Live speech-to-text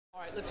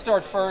All right, let's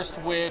start first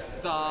with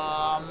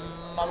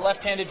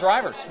left-handed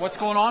drivers. What's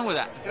going on with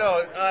that? You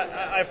know,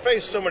 I've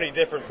faced so many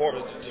different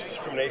forms of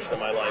discrimination in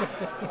my life.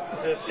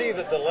 To see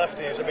that the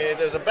lefties, I mean,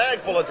 there's a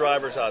bag full of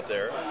drivers out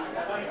there,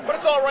 but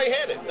it's all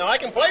right-handed. Now, I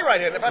can play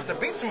right-handed. If I have to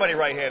beat somebody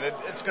right-handed,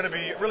 it's going to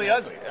be really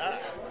ugly.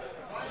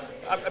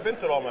 I've been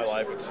through it all my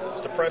life. It's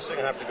depressing.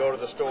 I have to go to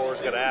the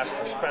stores, got to ask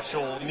for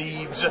special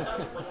needs.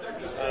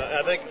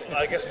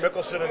 I guess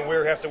Mickelson and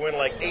Weir have to win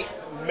like 8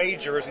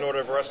 majors in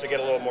order for us to get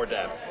a little more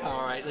dab.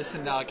 All right,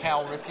 listen,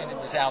 Cal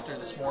Ripken was out there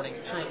this morning,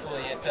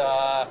 truthfully, at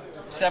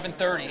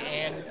 7:30,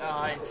 and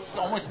it's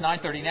almost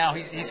 9:30 now.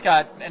 He's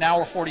got an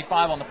hour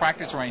 45 on the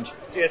practice range.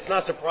 See, it's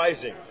not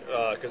surprising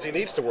because he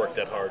needs to work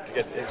that hard to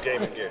get his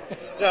game in gear.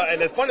 No,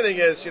 and the funny thing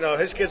is, you know,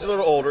 his kid's a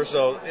little older,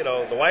 so, you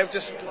know, the wife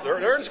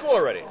they're in school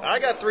already. I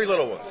got 3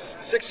 little ones,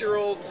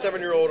 6-year-old,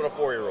 7-year-old, and a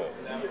 4-year-old.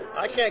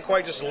 I can't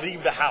quite just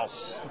leave the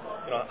house.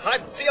 You know, hi,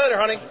 see you later,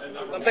 honey.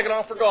 I'm taking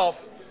off for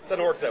golf.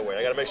 Doesn't work that way.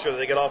 I got to make sure that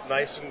they get off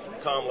nice and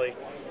calmly.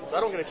 So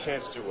I don't get a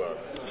chance to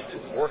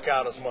work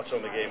out as much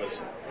on the game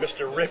as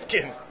Mr.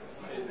 Ripken.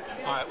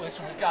 All right,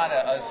 listen, we've got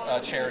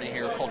a charity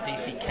here called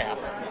DC Cap.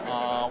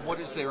 What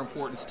is their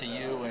importance to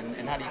you,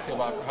 and how do you feel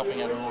about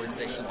helping out an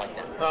organization like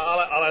that?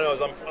 All I know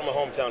is I'm a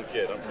hometown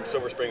kid. I'm from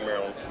Silver Spring,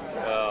 Maryland.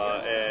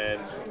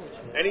 And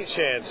any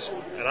chance,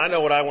 and I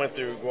know what I went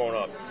through growing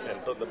up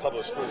in the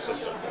public school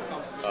system,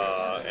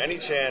 any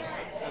chance,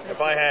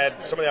 if I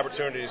had some of the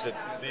opportunities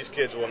that these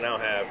kids will now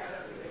have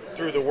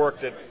through the work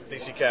that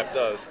DC Cap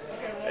does,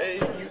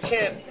 you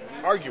can't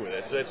argue with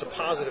it. It's a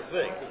positive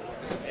thing.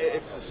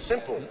 It's as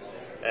simple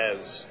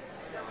as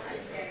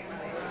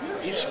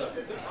each.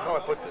 How do I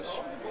put this?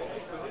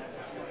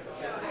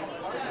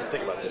 Let's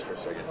think about this for a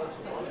second,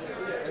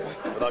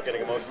 without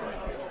getting emotional.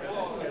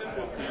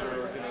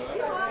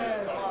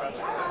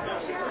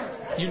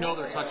 You know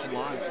they're touching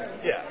lives.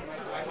 Yeah,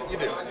 you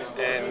do.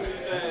 And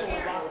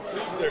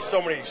there's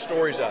so many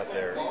stories out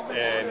there,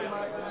 and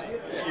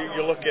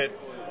you look at.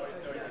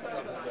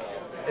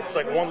 It's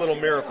like one little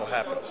miracle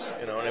happens,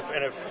 you know,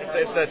 and if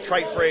it's that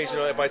trite phrase, you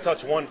know, if I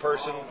touch one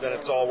person, then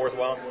it's all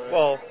worthwhile.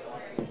 Well,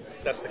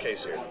 that's the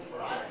case here.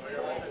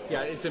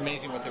 Yeah, it's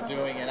amazing what they're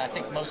doing, and I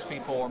think most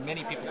people, or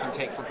many people, can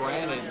take for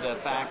granted the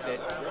fact that,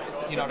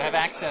 you know, to have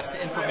access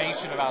to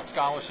information about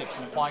scholarships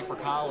and applying for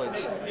college,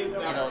 you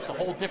know, it's a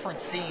whole different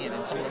scene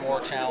in some of the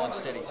more challenged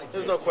cities.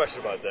 There's no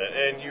question about that.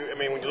 And I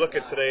mean, when you look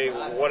at today,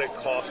 what it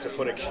costs to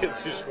put a kid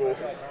through school.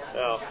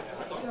 Now,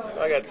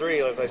 I got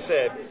 3, as I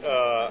said.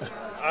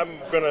 I'm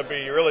going to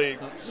be really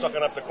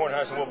sucking up the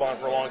Cornhuskers and Wilbon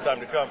for a long time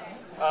to come.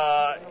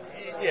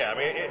 Yeah, I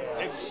mean,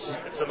 it's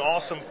an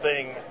awesome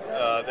thing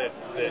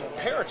that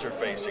parents are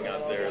facing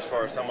out there as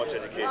far as how much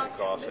education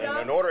costs.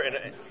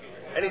 And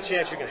any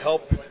chance you can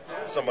help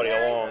somebody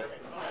along,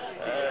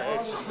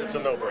 it's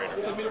a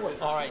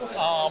no-brainer. All right.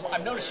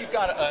 I've noticed you've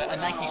got a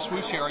Nike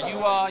swoosh here.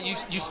 Are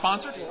you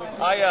sponsored?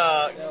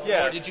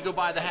 Yeah. Or did you go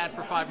buy the hat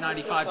for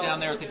 $5.95 down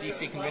there at the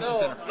DC Convention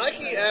Center?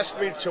 Nike asked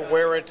me to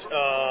wear it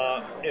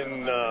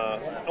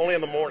only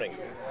in the morning,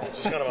 which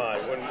is kind of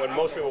odd, when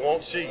most people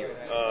won't see you.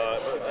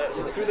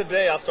 But through the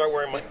day, I'll start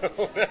wearing my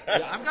own.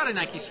 Yeah, I've got a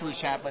Nike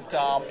swoosh hat, but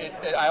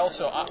I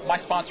also my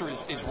sponsor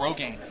is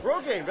Rogaine.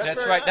 Rogaine,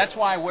 that's right. Nice. That's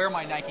why I wear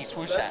my Nike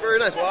swoosh hat. That's very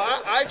nice.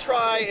 Well, I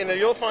try, and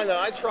you'll find that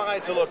I try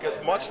to look as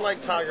much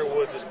like Tiger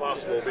Woods as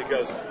possible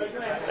because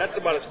that's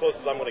about as close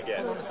as I'm going to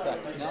get. Hold a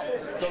second. No,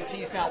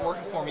 goatee's not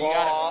working for me. You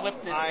got to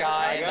flip this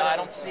guy, and I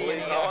don't see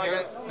any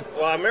hair.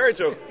 Well, I'm married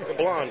to a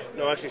blonde.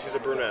 No, actually, she's a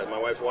brunette. My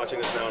wife's watching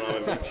this now,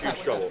 and I'm in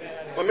huge trouble.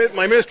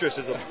 My mistress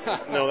is a...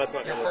 No, that's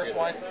not your first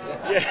wife?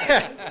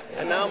 Yeah,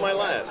 and now my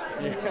last.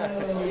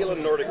 Eva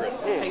Nordegren.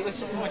 Hey,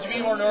 listen, would you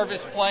be more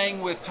nervous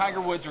playing with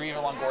Tiger Woods or Eva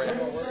Longoria?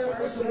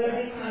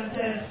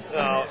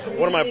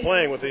 What am I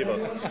playing with Eva?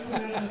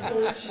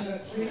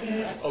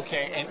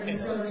 Okay,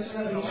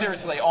 and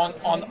seriously, on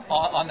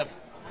the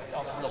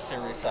real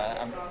serious side,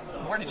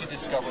 where did you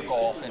discover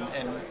golf,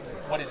 and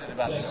what is it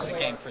about the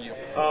game for you?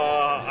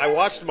 I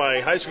watched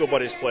my high school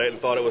buddies play it and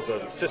thought it was a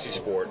sissy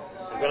sport.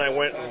 Then I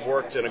went and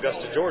worked in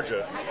Augusta,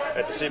 Georgia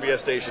at the CBS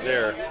station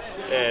there.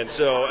 And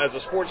so as a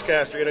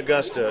sportscaster in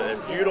Augusta,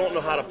 if you don't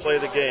know how to play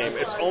the game,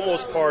 it's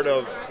almost part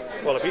of,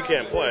 well, if he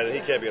can't play, then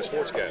he can't be a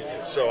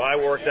sportscaster. So I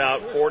worked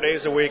out 4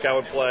 days a week. I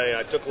would play.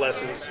 I took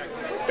lessons.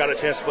 Got a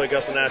chance to play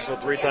Augusta National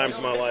 3 times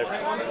in my life.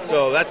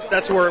 So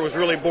that's where it was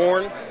really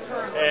born.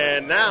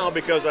 And now,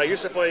 because I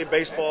used to play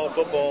baseball,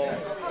 football,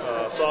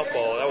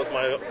 softball,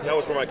 that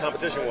was where my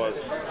competition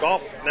was.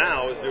 Golf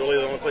now is really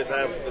the only place I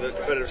have for the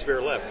competitive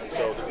spirit left.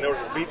 So in order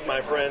to beat my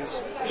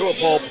friends to a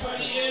pulp,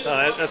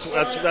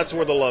 that's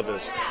where the love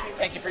is.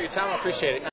 Thank you for your time. I appreciate it.